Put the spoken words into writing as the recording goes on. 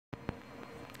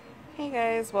Hey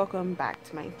guys, welcome back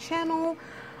to my channel.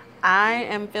 I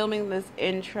am filming this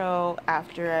intro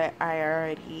after I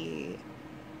already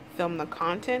filmed the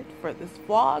content for this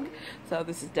vlog, so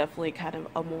this is definitely kind of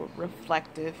a more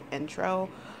reflective intro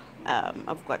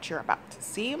of what you're about to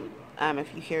see.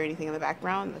 If you hear anything in the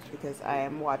background, that's because I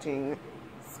am watching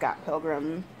Scott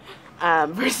Pilgrim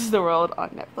versus the World on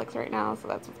Netflix right now, so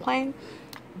that's what's playing.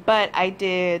 But I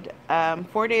did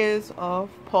 4 days of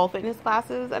pole fitness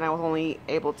classes, and I was only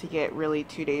able to get really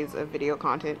 2 days of video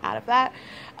content out of that.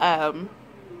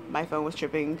 My phone was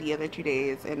tripping the other 2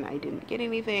 days, and I didn't get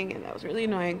anything, and that was really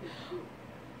annoying.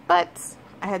 But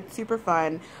I had super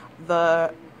fun.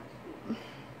 The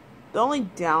only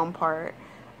down part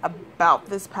about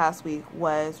this past week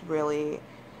was really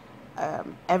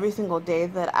every single day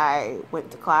that I went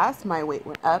to class, my weight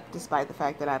went up, despite the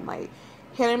fact that I'm like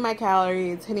hitting my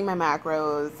calories, hitting my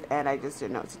macros, and I just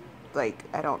didn't know, like,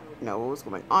 I don't know what was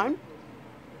going on.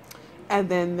 And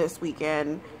then this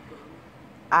weekend,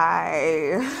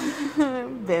 I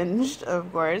binged,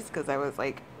 of course, because I was,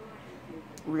 like,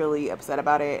 really upset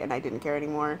about it, and I didn't care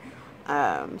anymore.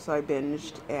 So I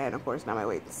binged, and of course, now my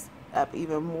weight's up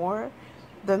even more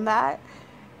than that,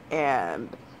 and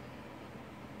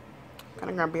I'm kind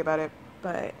of grumpy about it,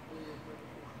 but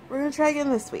we're gonna try again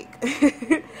this week.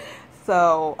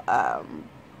 So,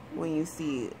 when you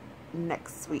see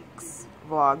next week's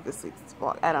vlog, this week's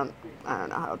vlog, I don't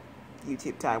know how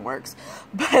YouTube time works,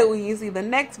 but when you see the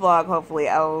next vlog, hopefully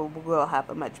I will have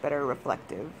a much better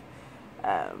reflective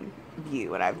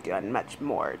view, and I've done much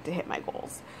more to hit my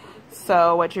goals.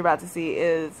 So what you're about to see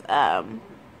is a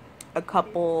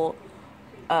couple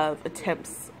of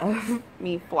attempts of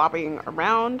me flopping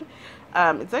around.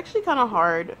 It's actually kind of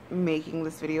hard making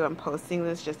this video and posting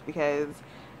this just because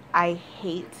I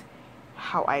hate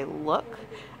how I look.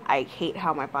 I hate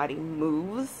how my body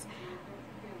moves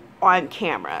on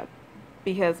camera,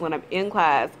 because when I'm in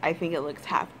class, I think it looks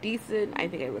half decent. I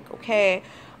think I look okay,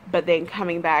 but then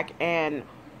coming back and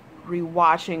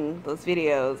rewatching those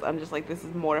videos, I'm just like, this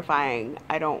is mortifying.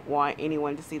 I don't want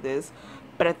anyone to see this,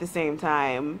 but at the same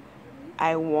time,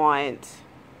 I want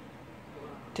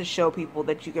to show people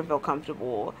that you can feel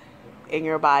comfortable in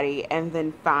your body and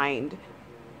then find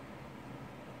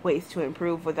ways to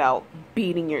improve without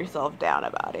beating yourself down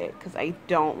about it, because I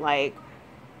don't like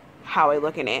how I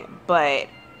look in it, but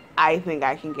I think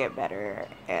I can get better,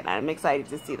 and I'm excited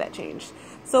to see that change.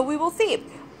 So we will see.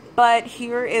 But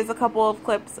here is a couple of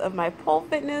clips of my pole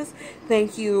fitness.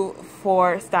 Thank you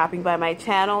for stopping by my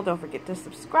channel. Don't forget to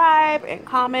subscribe and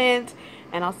comment,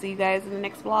 and I'll see you guys in the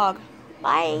next vlog.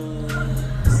 Bye.